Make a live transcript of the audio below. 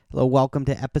Hello, welcome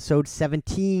to episode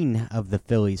 17 of the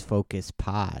Phillies Focus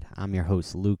Pod. I'm your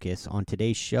host, Lucas. On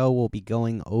today's show, we'll be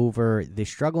going over the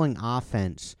struggling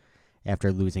offense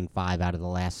after losing 5 out of the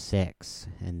last 6,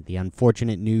 and the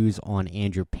unfortunate news on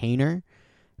Andrew Painter,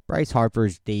 Bryce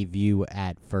Harper's debut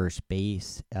at first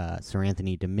base, Sir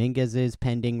Anthony Dominguez's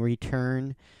pending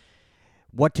return,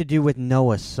 what to do with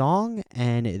Noah Song,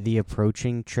 and the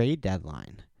approaching trade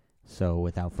deadline. So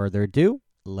without further ado,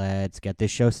 let's get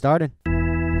this show started.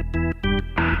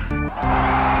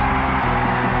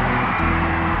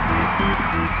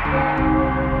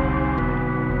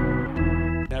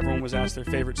 Everyone was asked their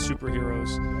favorite superheroes.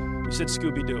 You said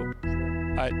Scooby-Doo.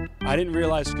 I didn't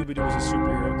realize Scooby-Doo was a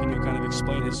superhero. Can you kind of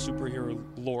explain his superhero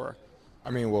lore?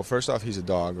 I mean, well, first off, he's a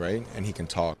dog, right? And he can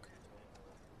talk.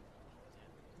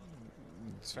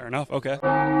 It's fair enough. Okay.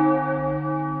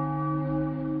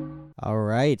 All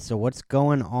right, so what's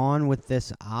going on with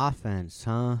this offense,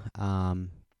 huh?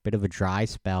 Bit of a dry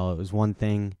spell. It was one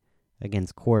thing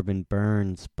against Corbin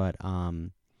Burns, but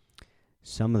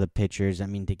some of the pitchers,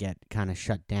 to get kind of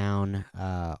shut down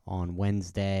on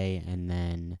Wednesday, and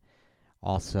then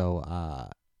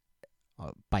also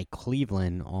by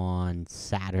Cleveland on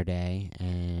Saturday,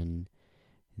 and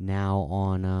now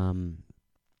on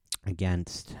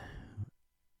against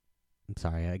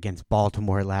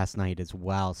Baltimore last night as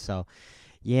well. So,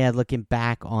 yeah, looking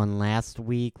back on last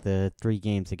week, the 3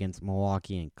 games against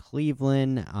Milwaukee and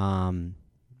Cleveland,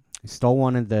 stole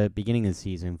one at the beginning of the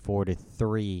season,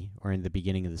 4-3, or in the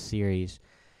beginning of the series.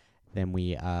 Then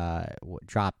we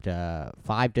dropped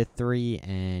 5-3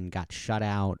 and got shut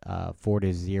out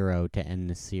 4-0 to end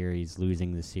the series,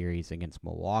 losing the series against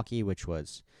Milwaukee, which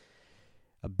was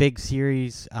a big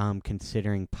series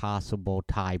considering possible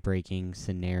tie-breaking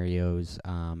scenarios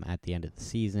at the end of the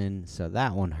season. So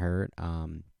that one hurt.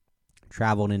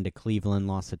 Traveled into Cleveland,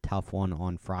 lost a tough one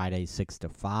on Friday,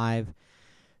 6-5.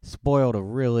 Spoiled a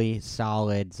really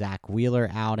solid Zach Wheeler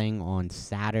outing on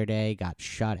Saturday. Got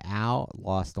shut out.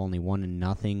 Lost only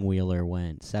 1-0. Wheeler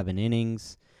went 7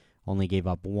 innings. Only gave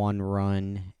up 1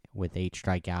 run with 8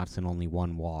 strikeouts and only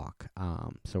 1 walk.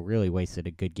 So really wasted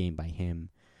a good game by him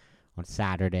on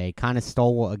Saturday. Kind of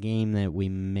stole a game that we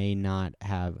may not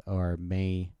have, or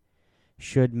may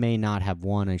not have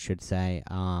won, I should say.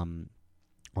 On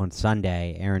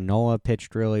Sunday, Aaron Nola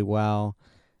pitched really well.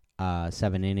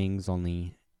 7 innings,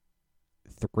 only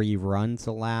 3 runs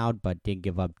allowed, but did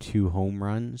give up 2 home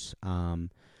runs.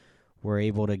 Were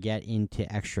able to get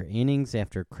into extra innings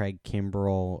after Craig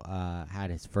Kimbrell had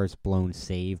his first blown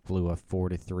save, blew a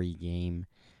 4-3 game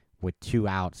with 2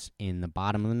 outs in the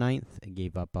bottom of the 9th. It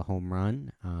gave up a home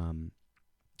run.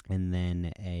 And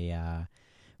then a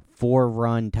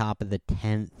 4-run top of the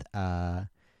 10th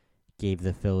gave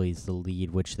the Phillies the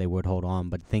lead, which they would hold on.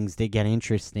 But things did get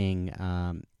interesting.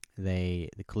 The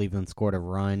Cleveland scored a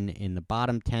run in the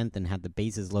bottom 10th and had the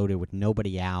bases loaded with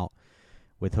nobody out,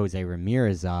 with Jose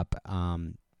Ramirez up.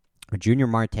 Junior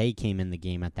Marte came in the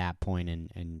game at that point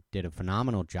and did a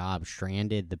phenomenal job.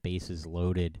 Stranded, the bases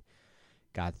loaded,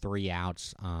 got 3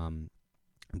 outs, I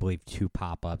believe 2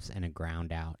 pop-ups and a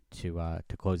ground out to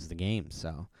close the game.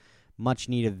 So much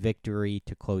needed victory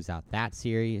to close out that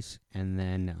series, and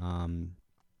then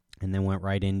went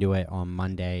right into it on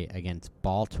Monday against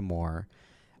Baltimore.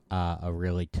 A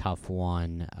really tough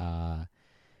one.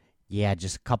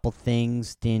 Just a couple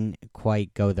things didn't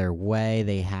quite go their way.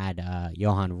 They had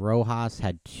Johan Rojas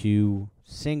had 2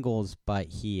 singles, but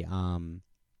he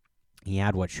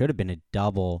had what should have been a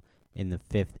double in the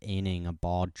 5th inning. A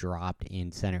ball dropped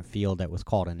in center field that was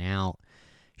called an out.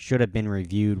 Should have been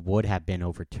reviewed, would have been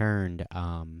overturned,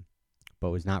 but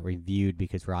was not reviewed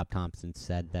because Rob Thompson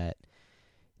said that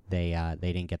they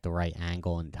didn't get the right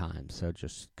angle in time. So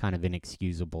just kind of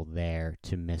inexcusable there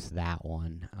to miss that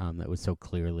one. That was so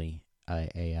clearly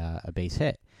a base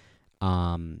hit.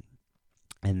 And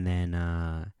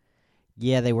then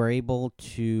they were able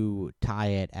to tie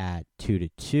it at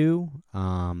 2-2.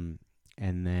 And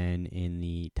then in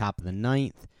the top of the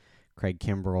 9th, Craig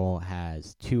Kimbrell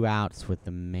has 2 outs with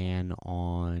the man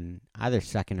on either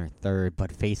second or third,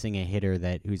 but facing a hitter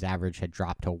whose average had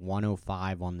dropped to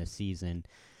 105 on the season.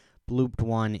 Blooped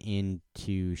one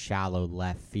into shallow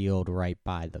left field right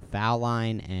by the foul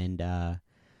line, and Kyle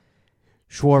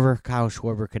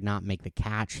Schwarber could not make the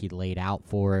catch. He laid out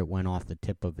for it, went off the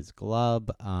tip of his glove,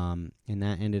 and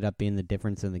that ended up being the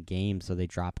difference in the game, so they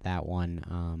dropped that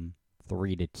one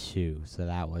 3-2. So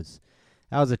that was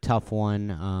a tough one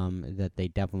that they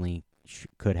definitely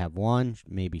could have won,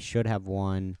 maybe should have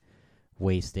won.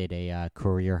 Wasted a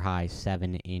career-high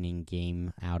 7-inning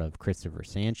game out of Christopher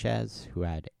Sanchez, who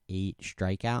had 8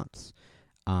 strikeouts.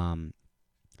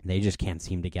 they just can't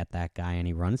seem to get that guy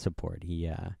any run support. He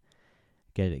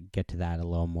get to that a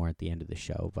little more at the end of the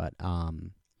show, but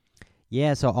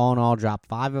yeah. So all in all, dropped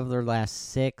 5 of their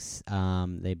last 6.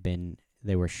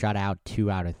 They were shut out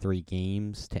 2 out of 3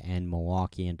 games to end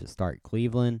Milwaukee and to start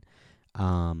Cleveland.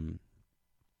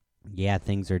 Yeah,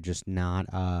 things are just not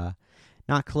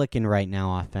clicking right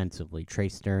now offensively.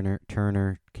 Trace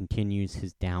Turner continues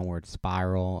his downward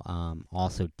spiral.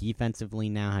 Also defensively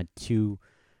now had 2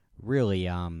 really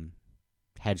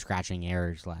head-scratching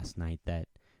errors last night that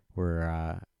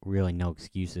were really no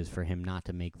excuses for him not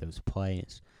to make those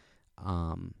plays.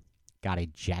 Got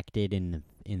ejected in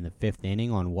the 5th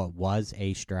inning on what was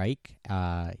a strike.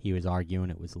 He was arguing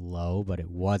it was low, but it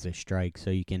was a strike. So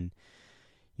you can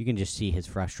just see his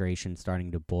frustration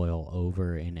starting to boil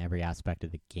over in every aspect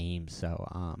of the game.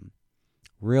 So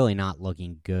really not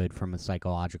looking good from a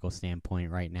psychological standpoint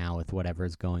right now with whatever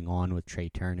is going on with Trey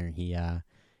Turner.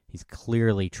 He's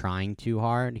clearly trying too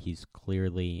hard. He's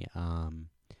clearly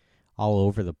all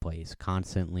over the place,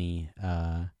 constantly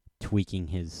tweaking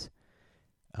his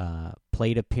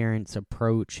plate appearance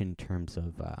approach in terms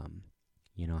of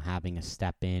having a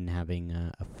step in, having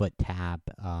a foot tap,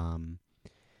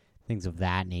 things of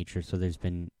that nature. So there's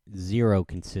been zero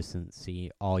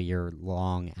consistency all year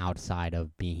long outside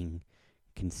of being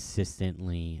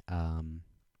consistently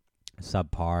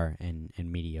subpar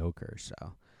and mediocre.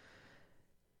 So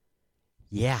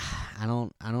yeah, I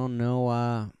don't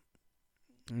know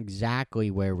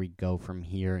exactly where we go from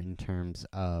here in terms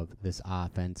of this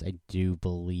offense. I do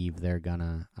believe they're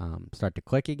gonna start to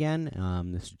click again.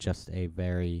 This is just a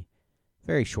very,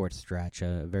 very short stretch,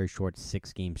 a very short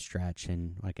 6-game stretch,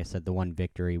 and like I said, the one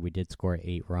victory, we did score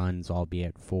 8 runs,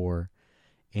 albeit 4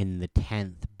 in the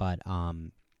 10th, but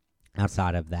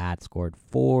outside of that, scored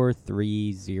 4,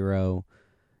 3, 0,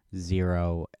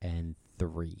 0, and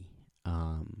 3.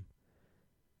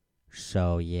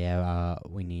 So yeah,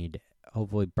 we need.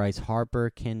 Hopefully Bryce Harper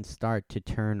can start to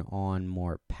turn on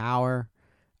more power.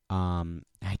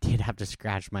 I did have to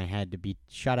scratch my head to be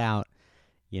shut out,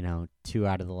 2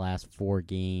 out of the last 4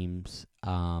 games.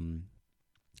 And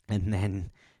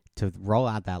then to roll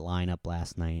out that lineup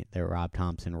last night that Rob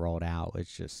Thompson rolled out was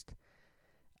just,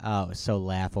 it was so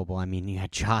laughable. I mean, you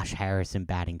had Josh Harrison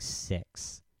batting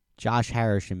 6. Josh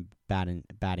Harrison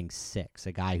batting 6,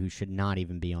 a guy who should not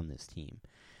even be on this team.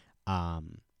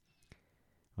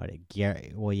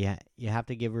 Well, you have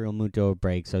to give Real Muto a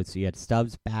break. So you had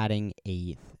Stubbs batting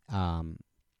 8th. You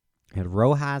had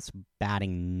Rojas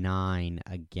batting 9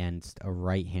 against a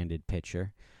right-handed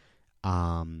pitcher.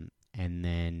 And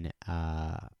then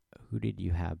who did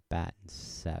you have batting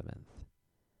 7th?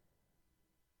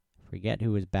 Forget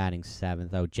who was batting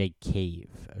 7th. Oh, Jake Cave,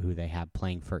 who they have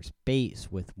playing first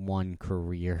base with 1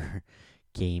 career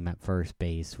game at first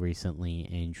base recently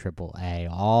in AAA.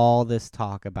 All this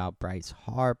talk about Bryce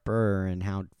Harper and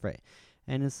how,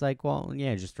 and it's like, well,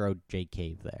 yeah, just throw Jake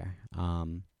Cave there.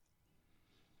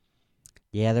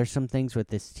 Yeah, there's some things with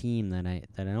this team that I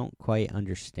don't quite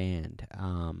understand.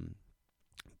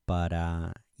 But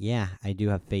yeah, I do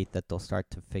have faith that they'll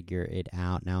start to figure it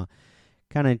out. Now,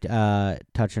 kind of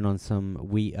touching on some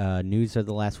news of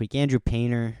the last week. Andrew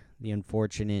Painter, the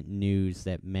unfortunate news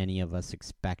that many of us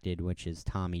expected, which is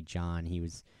Tommy John. He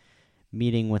was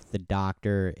meeting with the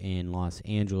doctor in Los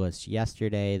Angeles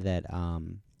yesterday that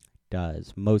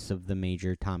does most of the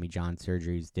major Tommy John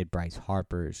surgeries, did Bryce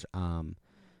Harper's.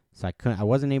 So I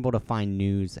wasn't able to find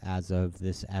news as of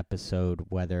this episode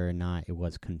whether or not it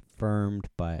was confirmed,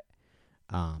 but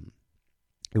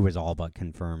it was all but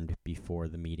confirmed before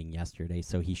the meeting yesterday.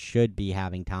 So he should be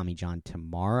having Tommy John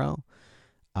tomorrow.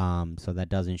 So that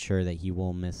does ensure that he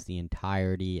will miss the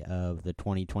entirety of the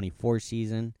 2024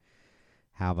 season.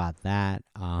 How about that?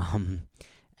 And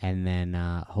then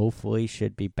hopefully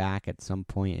should be back at some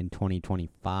point in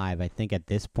 2025. I think at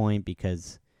this point,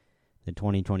 because the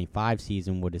 2025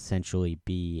 season would essentially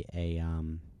be a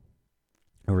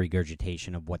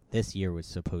regurgitation of what this year was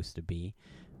supposed to be,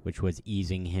 which was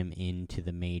easing him into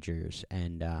the majors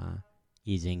and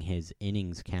easing his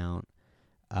innings count.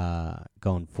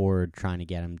 Going forward, trying to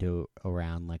get him to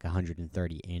around like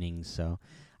 130 innings. So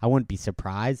I wouldn't be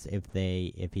surprised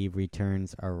if he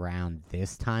returns around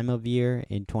this time of year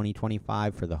in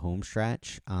 2025 for the home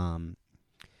stretch.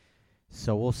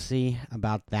 So we'll see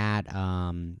about that.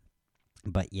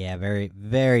 But yeah, very,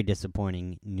 very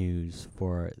disappointing news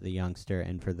for the youngster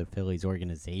and for the Phillies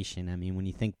organization. I mean, when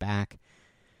you think back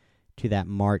to that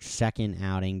March 2nd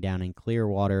outing down in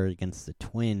Clearwater against the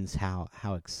Twins, how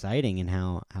exciting and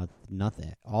how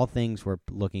nothing, all things were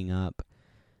looking up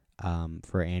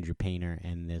for Andrew Painter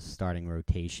and this starting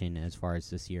rotation as far as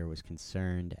this year was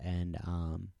concerned. And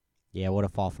what a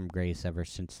fall from grace ever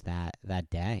since that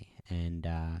day. And,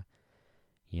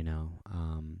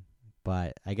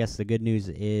 but I guess the good news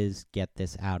is get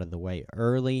this out of the way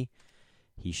early.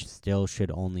 He still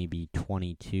should only be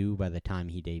 22 by the time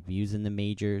he debuts in the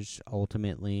majors,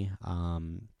 ultimately. A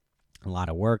lot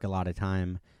of work, a lot of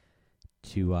time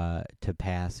to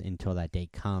pass until that day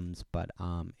comes, but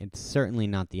it's certainly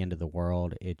not the end of the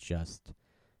world. It just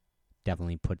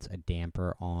definitely puts a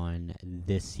damper on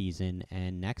this season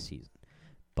and next season.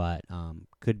 But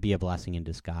could be a blessing in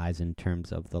disguise in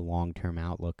terms of the long-term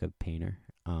outlook of Painter.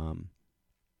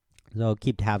 So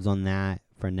keep tabs on that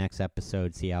for next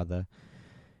episode. See how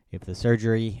if the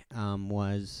surgery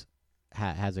has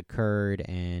occurred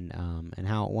and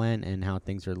how it went and how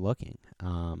things are looking.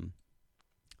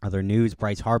 Other news: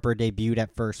 Bryce Harper debuted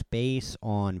at first base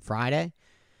on Friday.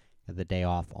 Had the day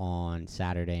off on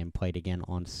Saturday and played again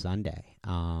on Sunday.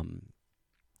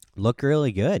 Looked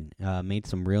really good. Made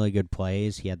some really good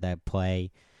plays. He had that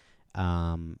play.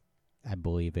 I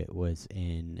believe it was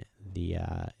in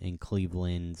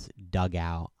Cleveland's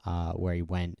dugout where he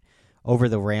went over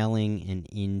the railing and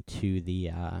into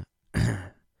the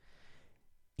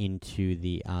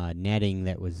netting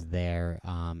that was there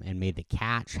and made the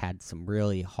catch. Had some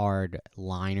really hard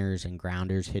liners and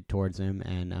grounders hit towards him,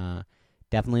 and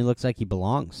definitely looks like he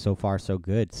belongs. So far, so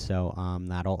good. So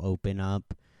that'll open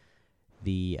up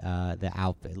the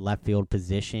left field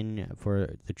position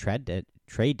for the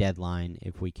trade deadline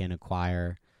if we can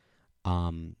acquire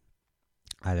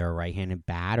either a right-handed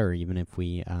bat, or even if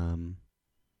we can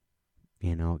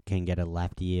get a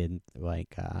lefty and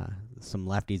some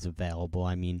lefties available.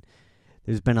 I mean,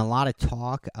 there's been a lot of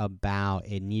talk about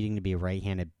it needing to be a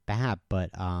right-handed bat,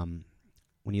 but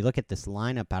when you look at this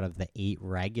lineup, out of the 8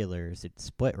 regulars, it's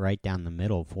split right down the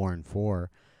middle, 4-4,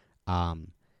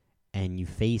 and you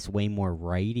face way more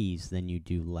righties than you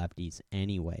do lefties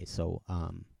anyway. So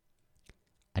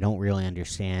I don't really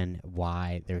understand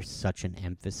why there's such an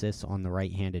emphasis on the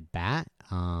right-handed bat.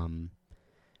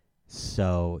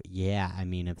 So, yeah, I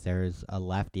mean, if there's a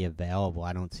lefty available,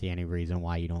 I don't see any reason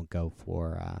why you don't go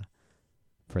for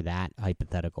that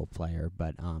hypothetical player.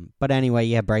 But anyway,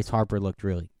 yeah, Bryce Harper looked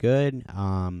really good.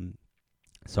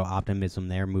 So optimism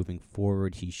there moving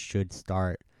forward. He should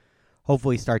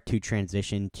hopefully start to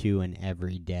transition to an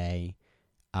everyday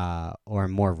or a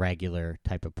more regular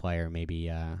type of player,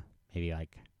 maybe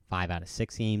like 5 out of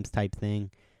 6 games type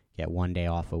thing. Get 1 day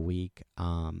off a week.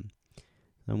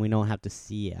 Then we don't have to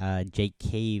see Jake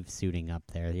Cave suiting up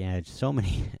there. Yeah, so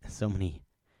many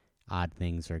odd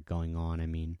things are going on. I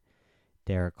mean,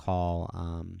 Derek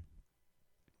Hall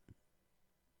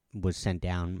was sent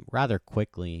down rather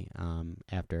quickly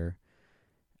after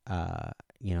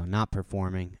not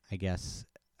performing. I guess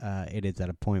it is at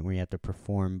a point where you have to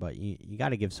perform, but you got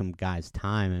to give some guys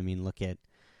time. I mean, look at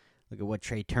what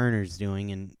Trey Turner's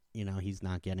doing, and he's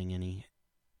not getting any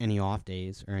off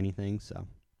days or anything. So.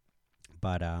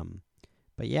 But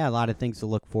yeah, a lot of things to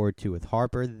look forward to with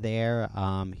Harper there.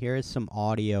 Here is some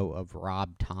audio of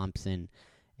Rob Thompson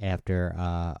after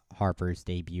Harper's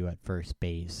debut at first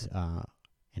base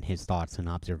and his thoughts and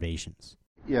observations.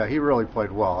 Yeah, he really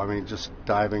played well. I mean, just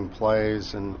diving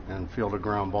plays and fielded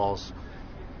ground balls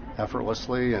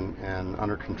effortlessly and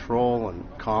under control and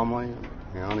calmly.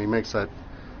 And he makes that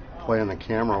play in the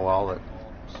camera well that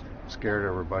scared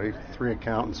everybody. 3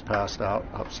 accountants passed out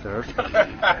upstairs.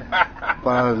 But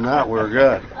other than that, we're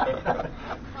good.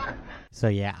 So,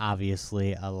 yeah,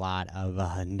 obviously a lot of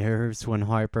nerves when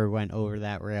Harper went over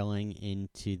that railing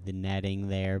into the netting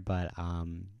there. But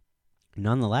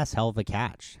nonetheless, hell of a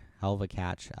catch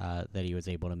that he was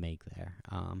able to make there.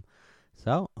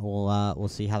 So we'll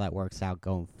see how that works out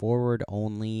going forward.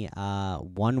 Only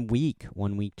 1 week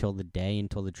until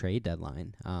the trade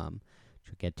deadline. We'll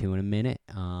get to in a minute.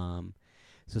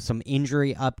 So some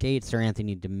injury updates. Sir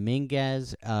Anthony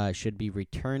Dominguez should be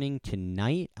returning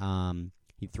tonight.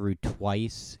 He threw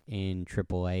twice in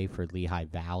AAA for Lehigh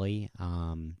Valley.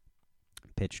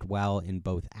 Pitched well in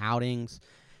both outings.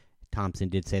 Thompson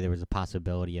did say there was a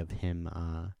possibility of him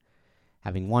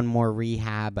having one more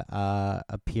rehab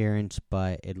appearance,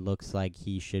 but it looks like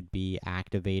he should be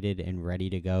activated and ready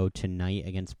to go tonight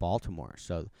against Baltimore.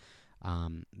 So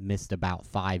missed about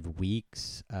 5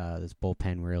 weeks. This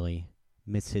bullpen really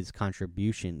missed his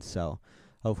contribution. So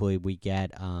hopefully we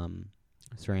get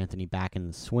Sir Anthony back in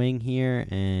the swing here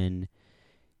and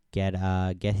get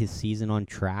his season on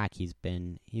track. He's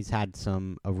had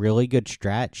a really good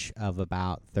stretch of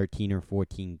about 13 or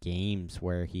 14 games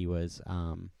where he was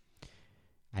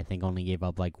I think only gave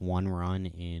up like 1 run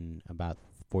in about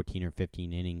 14 or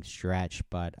 15 innings stretch,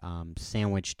 but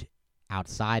sandwiched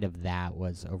outside of that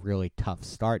was a really tough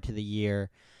start to the year,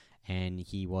 and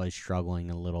he was struggling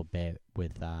a little bit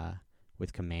with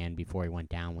command before he went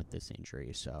down with this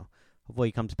injury. So hopefully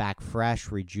he comes back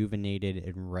fresh, rejuvenated,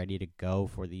 and ready to go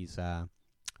for these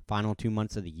final 2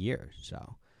 months of the year.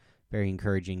 So very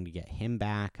encouraging to get him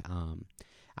back.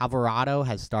 Alvarado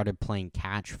has started playing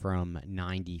catch from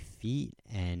 90 feet,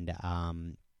 and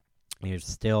he's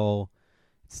still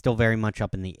very much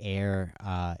up in the air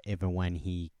if and when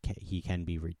he can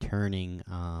be returning.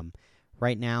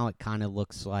 Right now, it kind of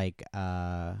looks like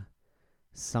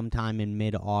sometime in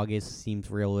mid-August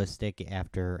seems realistic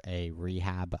after a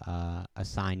rehab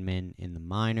assignment in the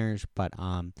minors, but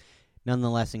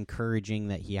nonetheless encouraging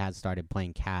that he has started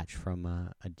playing catch from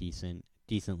a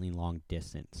decently long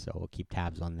distance. So we'll keep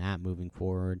tabs on that moving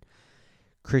forward.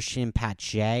 Christian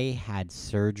Pache had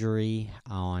surgery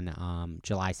on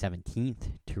July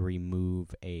 17th to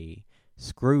remove a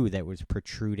screw that was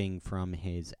protruding from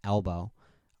his elbow,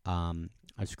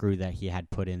 a screw that he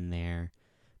had put in there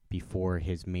before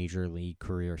his major league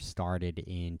career started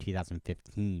in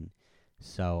 2015.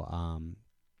 So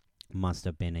must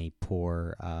have been a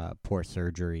poor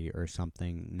surgery or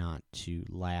something not to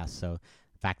last. So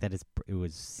the fact that it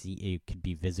could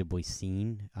be visibly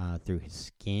seen through his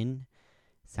skin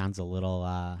sounds a little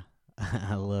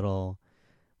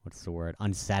what's the word,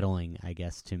 unsettling, I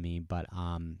guess, to me. But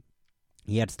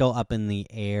he had still up in the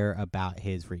air about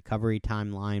his recovery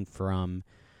timeline from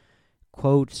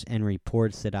quotes and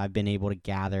reports that I've been able to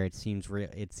gather. It seems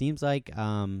like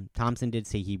Thompson did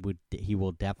say he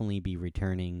will definitely be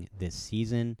returning this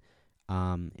season.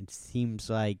 It seems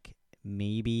like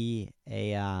maybe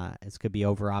this could be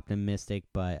over optimistic,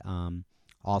 but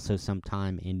also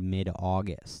sometime in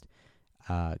mid-August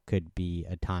could be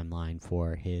a timeline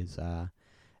for his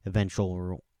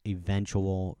eventual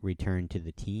return to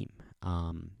the team.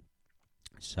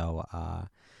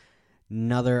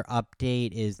 Another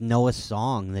update is Noah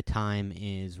Song. The time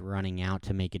is running out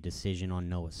to make a decision on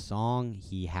Noah Song.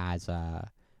 He has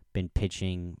been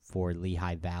pitching for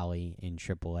Lehigh Valley in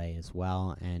AAA as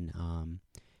well, and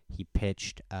he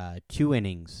pitched 2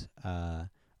 innings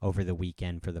over the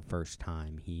weekend for the first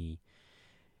time. He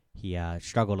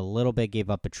struggled a little bit, gave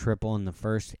up a triple in the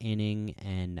first inning,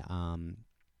 and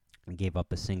gave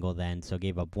up a single then. So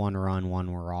gave up 1 run,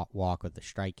 1 walk with a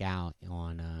strikeout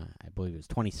on, I believe it was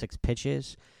 26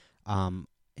 pitches.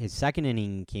 His second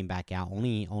inning came back out,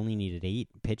 only needed 8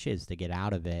 pitches to get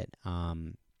out of it.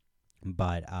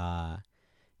 But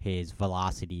his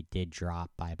velocity did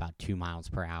drop by about 2 miles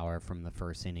per hour from the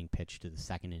first inning pitch to the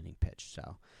second inning pitch.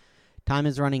 So time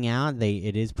is running out.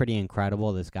 It is pretty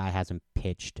incredible. This guy hasn't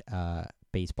pitched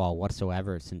baseball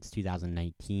whatsoever since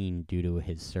 2019 due to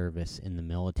his service in the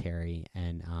military,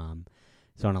 and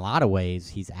so in a lot of ways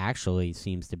he's actually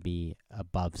seems to be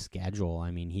above schedule.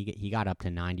 I mean, he got up to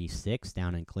 96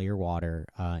 down in Clearwater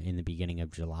in the beginning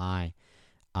of July,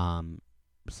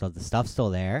 so the stuff's still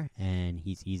there, and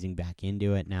he's easing back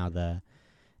into it now. The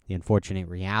unfortunate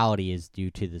reality is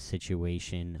due to the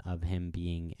situation of him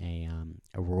being a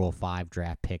Rule 5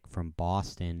 draft pick from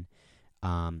Boston.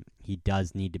 He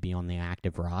does need to be on the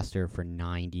active roster for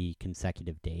 90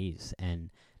 consecutive days, and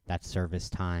that service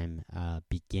time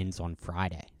begins on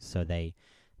Friday. So they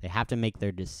have to make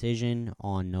their decision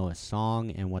on Noah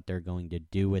Song and what they're going to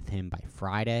do with him by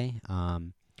Friday.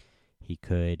 He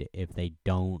could, if they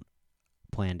don't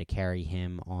plan to carry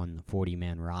him on the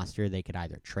 40-man roster, they could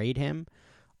either trade him,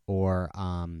 or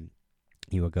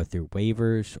he would go through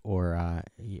waivers, or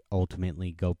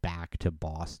ultimately go back to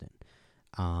Boston.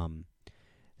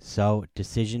 So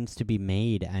decisions to be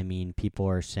made. I mean, people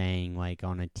are saying, like,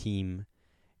 on a team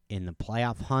in the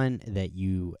playoff hunt that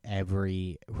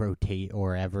every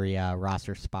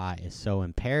roster spot is so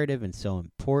imperative and so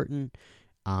important.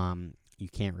 You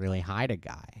can't really hide a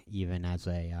guy, even as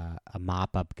a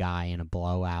mop-up guy in a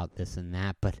blowout, this and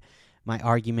that. But my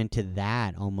argument to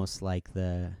that, almost like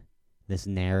this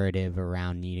narrative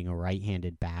around needing a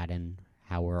right-handed bat and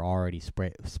how we're already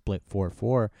split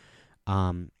 4-4,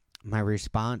 my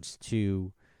response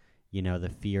to,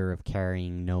 the fear of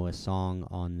carrying Noah Song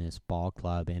on this ball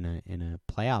club in a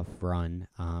playoff run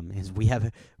is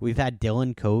we've had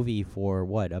Dylan Covey for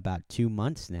about 2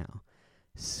 months now.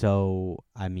 So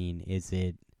I mean,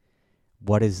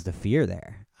 what is the fear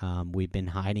there? We've been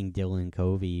hiding Dylan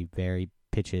Covey.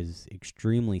 Pitches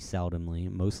extremely seldomly,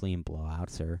 mostly in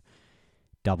blowouts or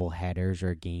double headers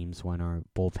or games when our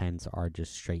bullpens are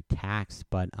just straight taxed.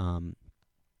 But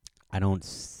I don't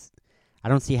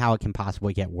see how it can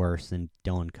possibly get worse than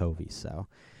Dylan Covey. So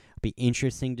it'll be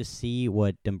interesting to see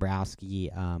what Dombrowski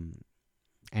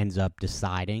ends up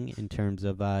deciding in terms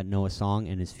of Noah Song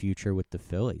and his future with the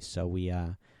Phillies. So we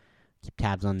keep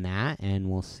tabs on that, and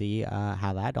we'll see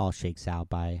how that all shakes out.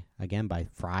 By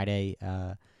Friday,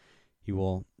 he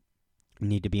will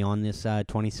need to be on this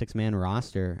 26-man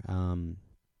roster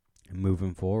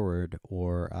moving forward,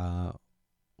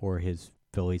 or his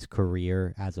Phillies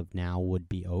career as of now would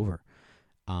be over.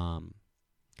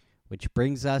 Which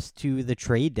brings us to the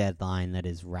trade deadline that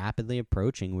is rapidly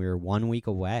approaching. We're 1 week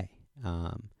away.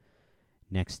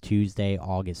 Next Tuesday,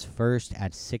 August 1st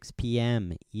at 6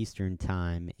 p.m. Eastern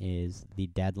Time is the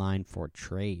deadline for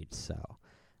trades. So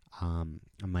I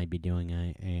might be doing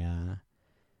a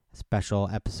special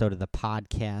episode of the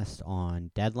podcast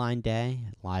on deadline day,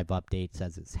 live updates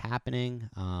as it's happening.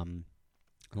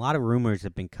 A lot of rumors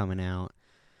have been coming out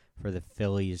for the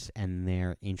Phillies and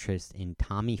their interest in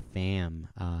Tommy Pham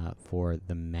for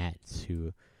the Mets,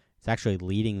 who is actually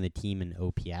leading the team in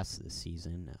OPS this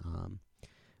season.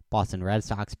 Boston Red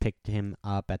Sox picked him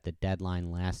up at the deadline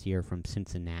last year from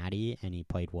Cincinnati, and he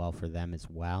played well for them as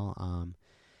well.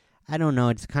 I don't know.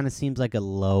 It just kind of seems like a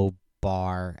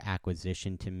low-bar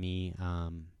acquisition to me.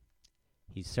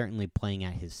 He's certainly playing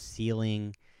at his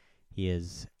ceiling. He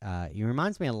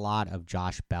reminds me a lot of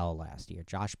Josh Bell last year.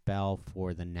 Josh Bell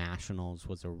for the Nationals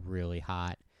was a really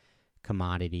hot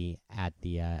commodity at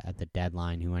the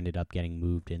deadline, who ended up getting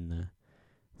moved in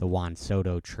the Juan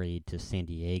Soto trade to San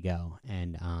Diego,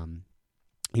 and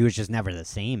he was just never the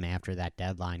same after that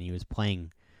deadline. He was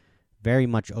playing very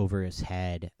much over his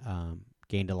head,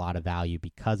 gained a lot of value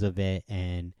because of it,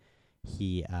 and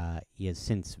he has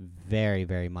since very,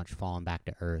 very much fallen back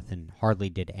to earth and hardly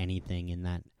did anything in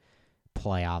that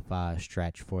playoff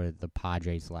stretch for the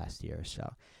Padres last year.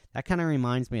 So that kind of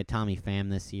reminds me of Tommy Pham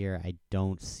this year. I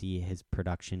don't see his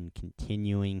production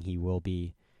continuing. He will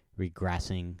be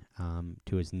regressing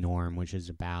to his norm, which is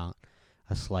about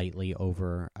a slightly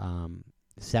over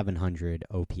 700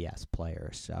 OPS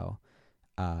player. So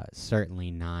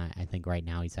certainly not. I think right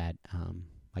now he's at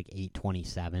like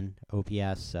 827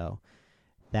 OPS. So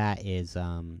that is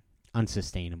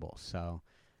unsustainable. So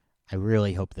I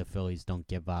really hope the Phillies don't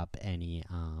give up any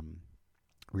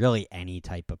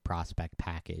type of prospect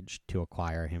package to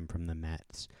acquire him from the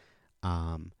Mets.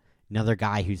 Another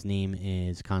guy whose name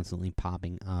is constantly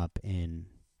popping up and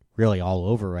really all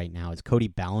over right now is Cody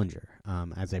Bellinger.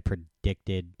 As I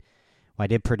predicted, I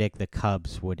did predict the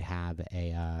Cubs would have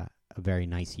a very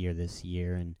nice year this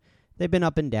year, and they've been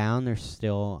up and down. They're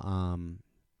still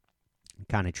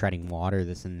kind of treading water,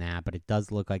 this and that, but it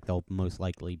does look like they'll most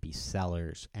likely be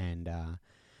sellers. And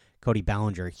Cody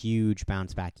Bellinger, huge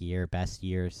bounce back year, best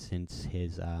year since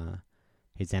his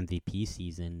MVP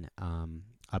season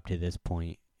up to this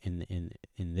point in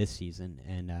this season,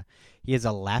 and he is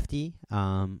a lefty,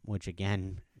 which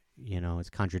again, is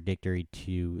contradictory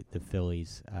to the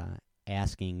Phillies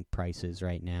asking prices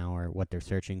right now, or what they're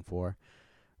searching for,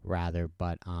 rather.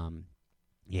 But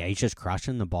he's just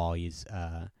crushing the ball. He's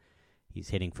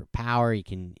hitting for power.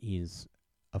 He's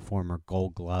a former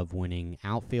Gold Glove winning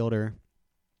outfielder,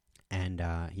 and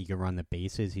he can run the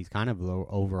bases. He's kind of the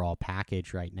overall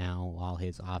package right now while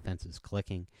his offense is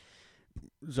clicking.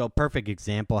 So perfect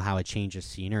example how a change of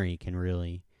scenery can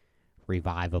really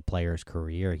revive a player's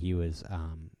career. He was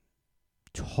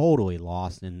totally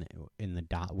lost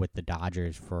with the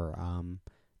Dodgers for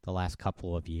the last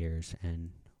couple of years, and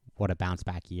what a bounce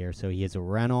back year. So he is a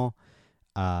rental.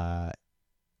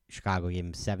 Chicago gave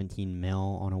him $17 million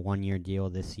on a 1-year deal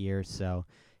this year, so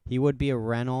he would be a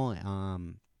rental.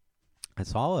 I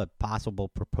saw a possible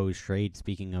proposed trade.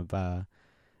 Speaking of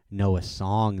Noah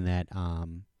Song, that I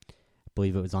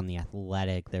believe it was on The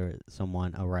Athletic. A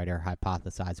writer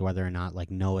hypothesized whether or not like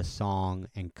Noah Song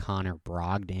and Connor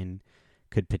Brogdon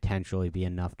could potentially be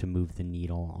enough to move the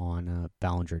needle on a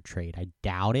Bellinger trade. I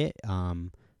doubt it,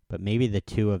 but maybe the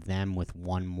two of them with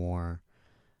one more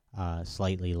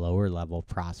slightly lower level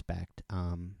prospect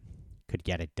could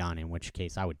get it done, in which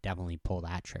case I would definitely pull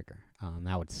that trigger.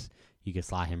 You could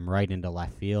slot him right into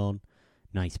left field.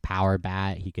 Nice power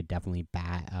bat. He could definitely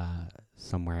bat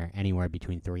anywhere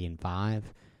between 3 and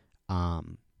 5.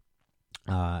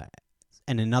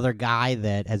 And another guy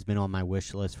that has been on my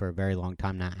wish list for a very long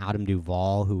time now, Adam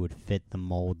Duvall, who would fit the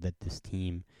mold that this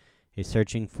team is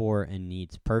searching for and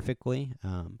needs perfectly.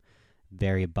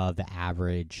 Very above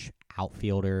average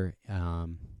outfielder.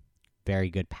 Very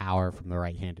good power from the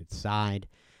right-handed side.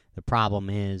 The problem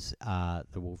is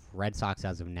the Red Sox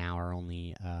as of now are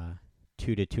only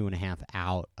 2 to 2.5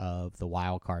 out of the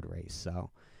wild card race.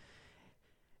 So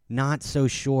not so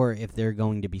sure if they're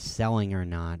going to be selling or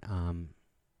not.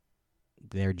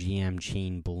 Their GM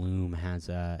Shane Bloom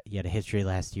he had a history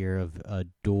last year of a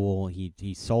dual.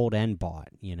 He sold and bought.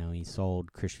 He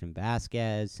sold Christian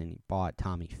Vasquez and he bought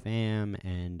Tommy Pham,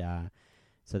 and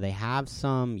So they have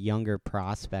some younger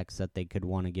prospects that they could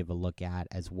want to give a look at,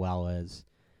 as well as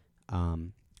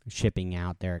shipping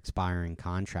out their expiring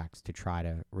contracts to try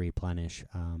to replenish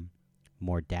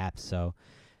more depth. So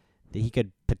he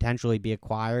could potentially be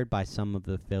acquired by some of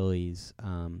the Phillies'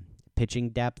 pitching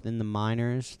depth in the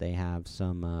minors. They have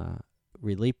some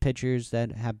relief pitchers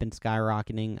that have been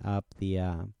skyrocketing up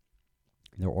their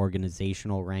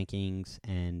organizational rankings,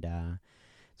 and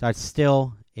so it's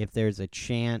still, if there's a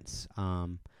chance,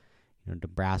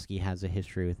 Dombrowski has a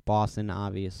history with Boston,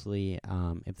 obviously.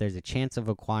 If there's a chance of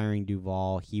acquiring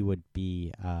Duvall, he would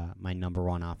be my number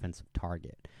one offensive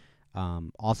target.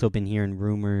 Also been hearing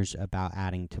rumors about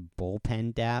adding to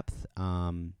bullpen depth.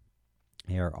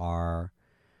 There are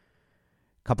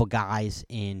a couple guys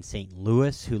in St.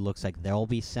 Louis who looks like they'll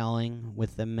be selling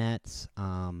with the Mets.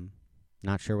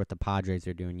 Not sure what the Padres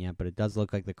are doing yet, but it does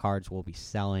look like the Cards will be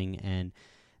selling, and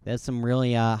there's some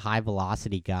really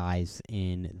high-velocity guys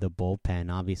in the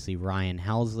bullpen. Obviously, Ryan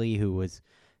Helsley, who was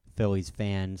Phillies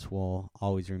fans will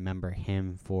always remember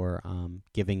him for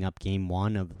giving up Game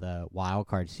 1 of the Wild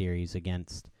Card Series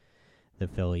against the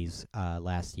Phillies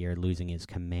last year, losing his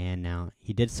command. Now,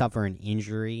 he did suffer an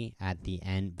injury at the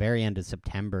very end of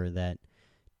September that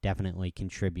definitely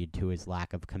contributed to his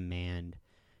lack of command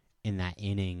in that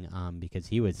inning, because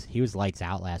he was lights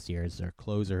out last year as their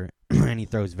closer, and he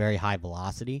throws very high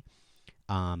velocity.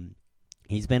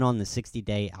 He's been on the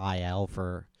 60-day IL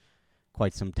for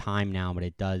quite some time now, but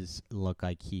it does look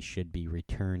like he should be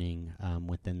returning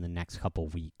within the next couple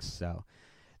weeks. So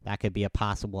that could be a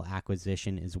possible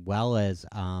acquisition, as well as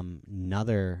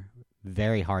another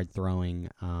very hard-throwing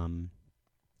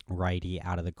righty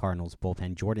out of the Cardinals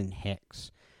bullpen, Jordan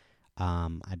Hicks.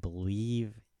 I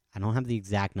believe, I don't have the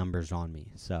exact numbers on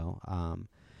me, so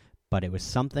but it was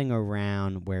something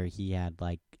around where he had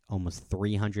like almost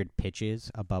 300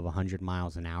 pitches above 100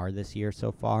 miles an hour this year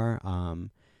so far.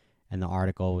 And the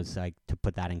article was like, to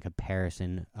put that in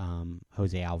comparison,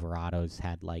 Jose Alvarado's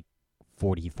had like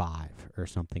 45 or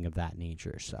something of that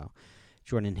nature. So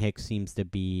Jordan Hicks seems to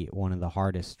be one of the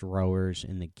hardest throwers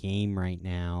in the game right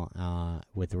now,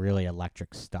 with really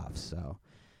electric stuff. So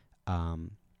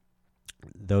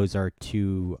those are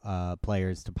two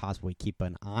players to possibly keep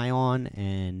an eye on,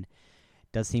 and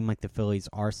it does seem like the Phillies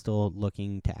are still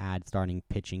looking to add starting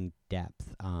pitching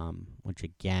depth, which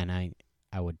again,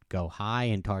 I would go high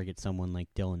and target someone like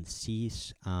Dylan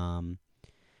Cease.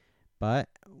 But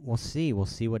we'll see. We'll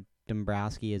see what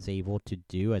Dombrowski is able to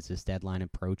do as this deadline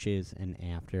approaches, and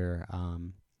after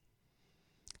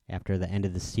the end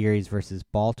of the series versus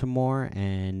Baltimore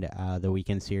and the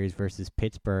weekend series versus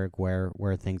Pittsburgh,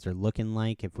 where things are looking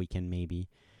like, if we can maybe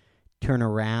turn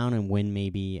around and win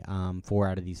maybe 4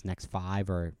 out of these next 5,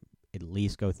 or at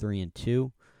least go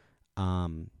 3-2.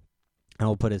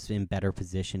 It'll put us in better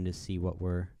position to see what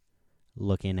we're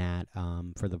looking at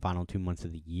for the final 2 months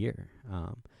of the year.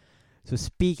 So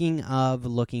speaking of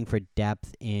looking for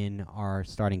depth in our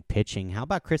starting pitching, how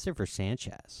about Christopher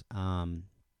Sanchez?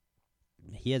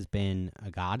 He has been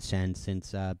a godsend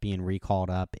since being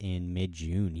recalled up in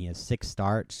mid-June. He has 6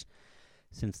 starts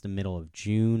since the middle of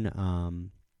June,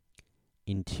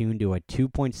 in tune to a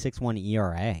 2.61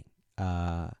 ERA.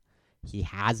 He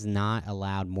has not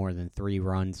allowed more than 3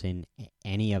 runs in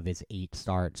any of his 8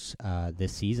 starts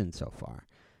this season so far.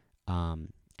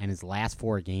 And his last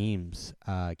 4 games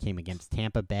came against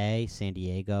Tampa Bay, San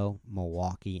Diego,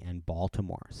 Milwaukee, and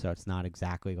Baltimore. So it's not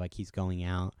exactly like he's going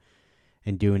out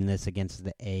and doing this against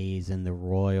the A's and the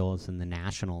Royals and the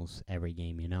Nationals every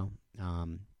game, you know.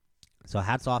 So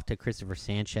hats off to Christopher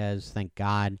Sanchez. Thank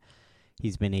God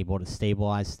he's been able to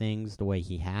stabilize things the way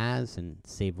he has and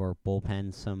save our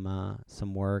bullpen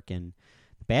some work. And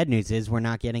the bad news is we're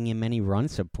not getting him any run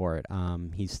support.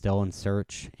 He's still in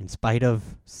search, in spite of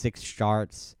 6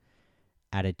 starts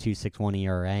at a 2.61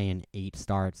 ERA and 8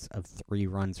 starts of 3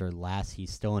 runs or less.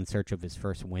 He's still in search of his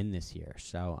first win this year.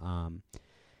 So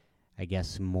I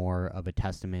guess more of a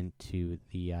testament to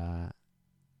the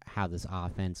how this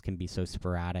offense can be so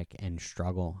sporadic and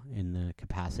struggle in the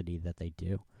capacity that they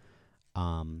do.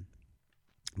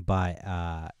 But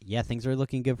yeah, things are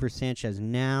looking good for Sanchez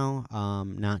now.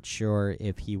 Not sure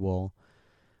if he will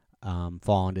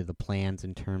fall into the plans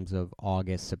in terms of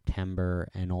August, September,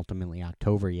 and ultimately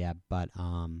October yet. But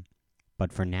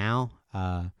for now,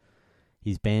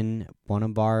 he's been one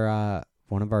of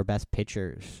our best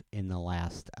pitchers in the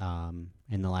last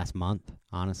month,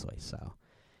 honestly. So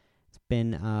it's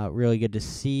been really good to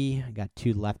see. I got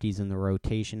 2 lefties in the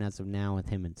rotation as of now with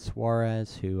him and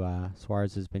Suarez, who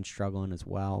Suarez has been struggling as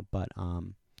well. But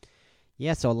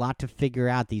yeah, so a lot to figure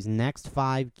out these next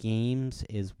 5 games,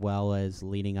 as well as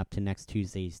leading up to next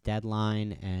Tuesday's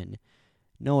deadline, and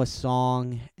Noah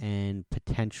Song and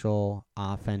potential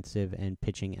offensive and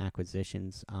pitching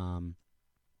acquisitions.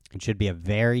 It should be a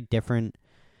very different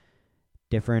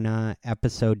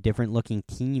episode, different looking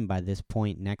team by this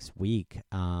point next week.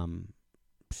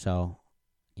 So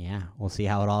yeah, we'll see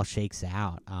how it all shakes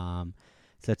out.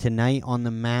 So tonight on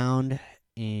the mound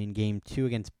in Game 2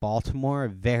 against Baltimore, a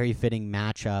very fitting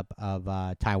matchup of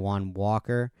Taijuan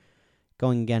Walker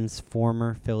going against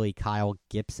former Philly Kyle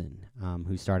Gibson,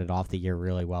 who started off the year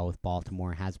really well with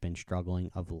Baltimore, has been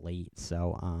struggling of late.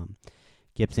 So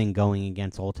Gibson going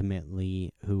against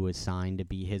ultimately who was signed to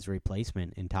be his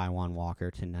replacement in Taijuan Walker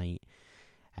tonight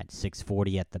at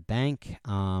 6:40 at the bank.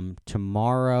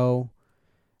 Tomorrow,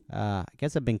 I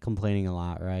guess I've been complaining a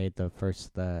lot, right?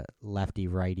 The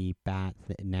lefty-righty bat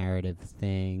narrative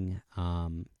thing,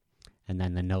 and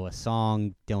then the Noah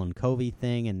Song, Dylan Covey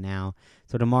thing, and now,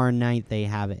 so tomorrow night they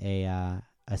have a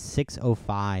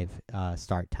 6:05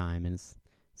 start time, and it's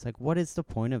like, what is the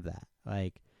point of that?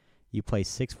 Like, you play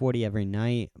 6:40 every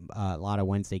night. A lot of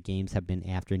Wednesday games have been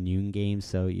afternoon games,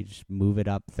 so you just move it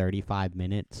up 35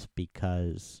 minutes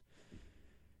because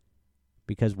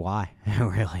why?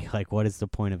 Really? Like, what is the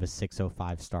point of a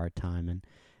 6:05 start time? And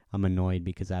I'm annoyed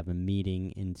because I have a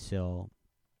meeting until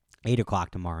 8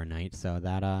 o'clock tomorrow night, so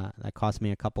that cost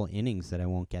me a couple innings that I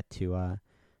won't get to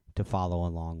follow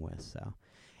along with. So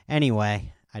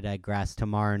anyway, I digress.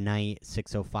 Tomorrow night,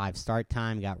 6:05 start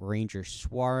time. Got Ranger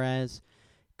Suarez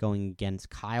going against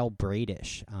Kyle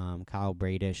Bradish. Kyle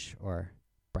Bradish, or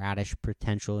Bradish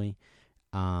potentially,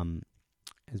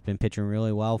 has been pitching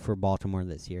really well for Baltimore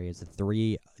this year. He has a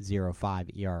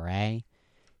 3.05 ERA.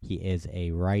 He is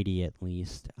a righty at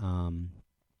least.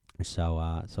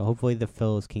 So hopefully the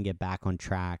Phils can get back on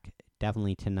track.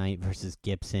 Definitely tonight versus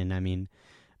Gibson. I mean,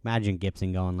 imagine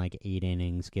Gibson going like 8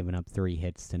 innings, giving up 3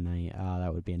 hits tonight.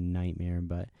 That would be a nightmare,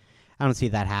 but I don't see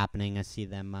that happening. I see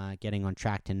them getting on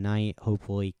track tonight,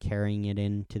 hopefully carrying it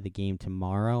into the game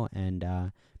tomorrow, and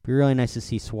it'd be really nice to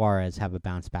see Suarez have a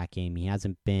bounce-back game. He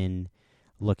hasn't been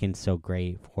looking so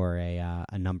great for a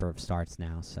number of starts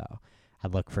now, so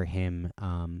I'd look for him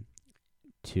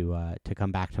to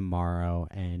come back tomorrow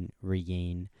and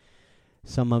regain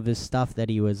some of his stuff that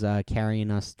he was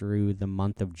carrying us through the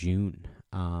month of June.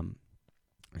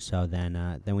 So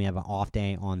then we have an off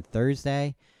day on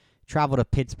Thursday. Travel to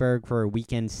Pittsburgh for a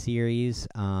weekend series.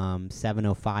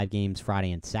 7:05 games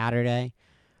Friday and Saturday.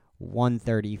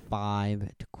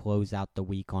 1:35 to close out the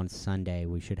week on Sunday.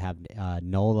 We should have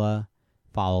Nola,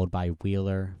 followed by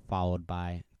Wheeler, followed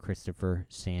by Christopher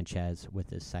Sanchez with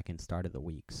his second start of the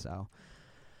week. So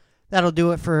that'll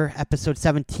do it for episode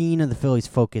 17 of the Phillies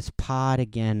Focus Pod.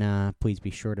 Again, please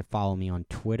be sure to follow me on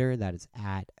Twitter. That is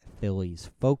at Phillies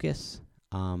Focus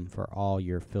for all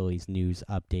your Phillies news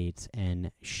updates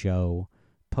and show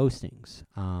postings.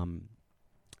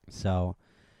 So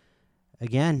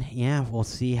again, yeah, we'll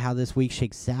see how this week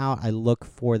shakes out. I look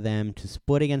for them to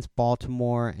split against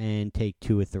Baltimore and take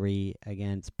 2 or 3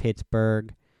 against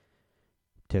Pittsburgh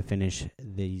to finish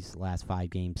these last 5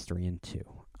 games 3-2.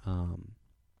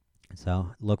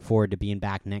 So look forward to being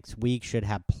back next week. Should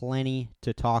have plenty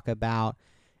to talk about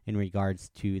in regards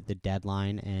to the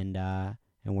deadline and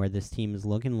where this team is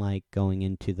looking like going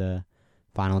into the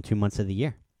final 2 months of the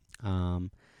year. So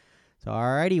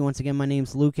alrighty, once again, my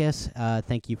name's Lucas.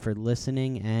 Thank you for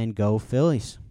listening, and go Phillies.